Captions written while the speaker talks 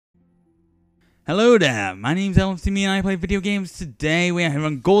Hello there, my name's LFC and I play video games. Today we are here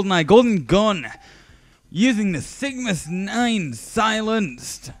on Goldeneye Golden Gun, using the Cygnus 9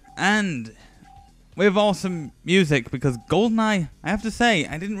 silenced, and with awesome music, because Goldeneye, I have to say,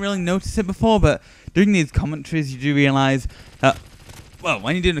 I didn't really notice it before, but doing these commentaries you do realise that, well,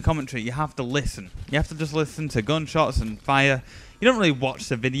 when you're doing a commentary you have to listen. You have to just listen to gunshots and fire. You don't really watch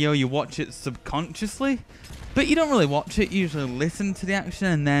the video, you watch it subconsciously. But you don't really watch it, you usually listen to the action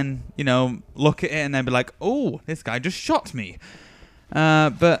and then, you know, look at it and then be like, oh, this guy just shot me.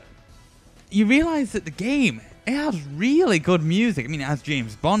 But you realise that the game, it has really good music. I mean, it has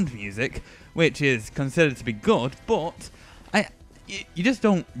James Bond music, which is considered to be good, but you just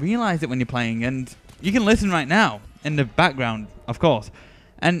don't realise it when you're playing. And you can listen right now in the background, of course.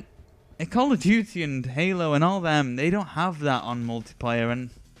 And Call of Duty and Halo and all them, they don't have that on multiplayer, and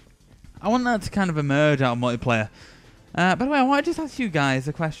I want that to kind of emerge out of multiplayer. By the way, I want to just ask you guys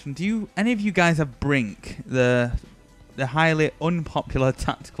a question. Do any of you guys have Brink, the highly unpopular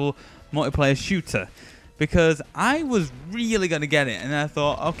tactical multiplayer shooter? Because I was really gonna get it, and I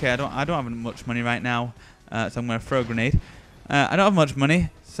thought, okay, I don't have much money right now, so I'm gonna throw a grenade. I don't have much money,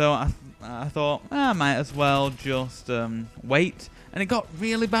 so I thought I might as well just wait. And it got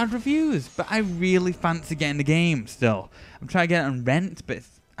really bad reviews, but I really fancy getting the game still. I'm trying to get it on rent, but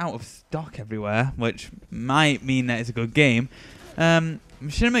it's out of stock everywhere, which might mean that it's a good game.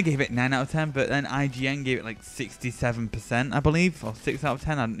 Machinima gave it 9 out of 10, but then IGN gave it like 67%, I believe, or 6 out of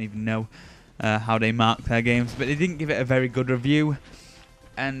 10. I don't even know how they mark their games, but they didn't give it a very good review.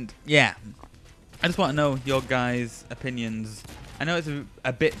 And yeah, I just want to know your guys' opinions. I know it's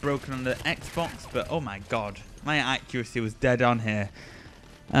a bit broken on the Xbox, but oh my god, my accuracy was dead on here.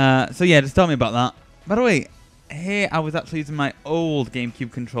 So yeah, just tell me about that. By the way, here I was actually using my old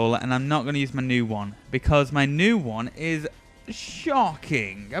GameCube controller, and I'm not going to use my new one because my new one is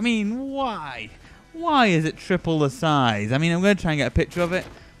shocking. I mean, why? Why is it triple the size? I mean, I'm going to try and get a picture of it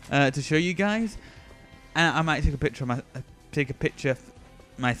to show you guys, and I might take a picture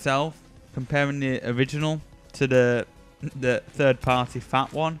myself comparing the original to the third-party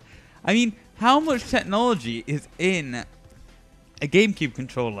fat one. I mean, how much technology is in a GameCube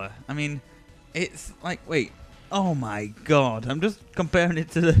controller? I mean, it's like, wait. Oh my god, I'm just comparing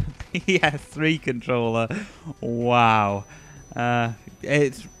it to the PS3 controller. Wow.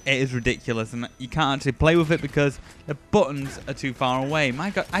 It is ridiculous, and you can't actually play with it because the buttons are too far away. My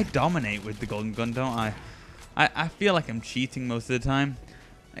god, I dominate with the Golden Gun, don't I? I feel like I'm cheating most of the time.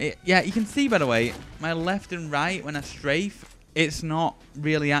 Yeah, you can see, by the way, my left and right, when I strafe, it's not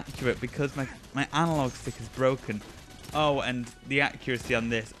really accurate because my analog stick is broken. Oh, and the accuracy on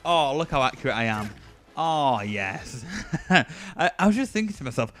this. Oh, look how accurate I am. Oh, yes. I was just thinking to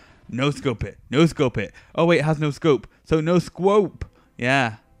myself, no scope it, no scope it. Oh, wait, it has no scope, so no scope.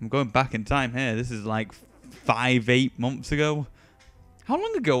 Yeah, I'm going back in time here. This is like 8 months ago. How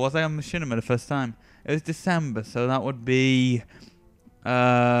long ago was I on Machinima the first time? It was December, so that would be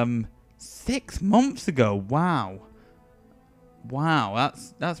 6 months ago. Wow. Wow,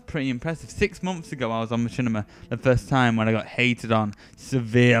 that's pretty impressive. 6 months ago I was on Machinima the first time when I got hated on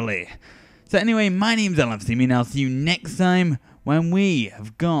severely. So anyway, my name's LFC, and I'll see you next time when we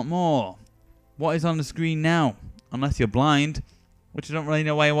have got more. What is on the screen now? Unless you're blind, which I don't really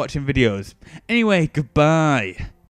know why you're watching videos. Anyway, goodbye.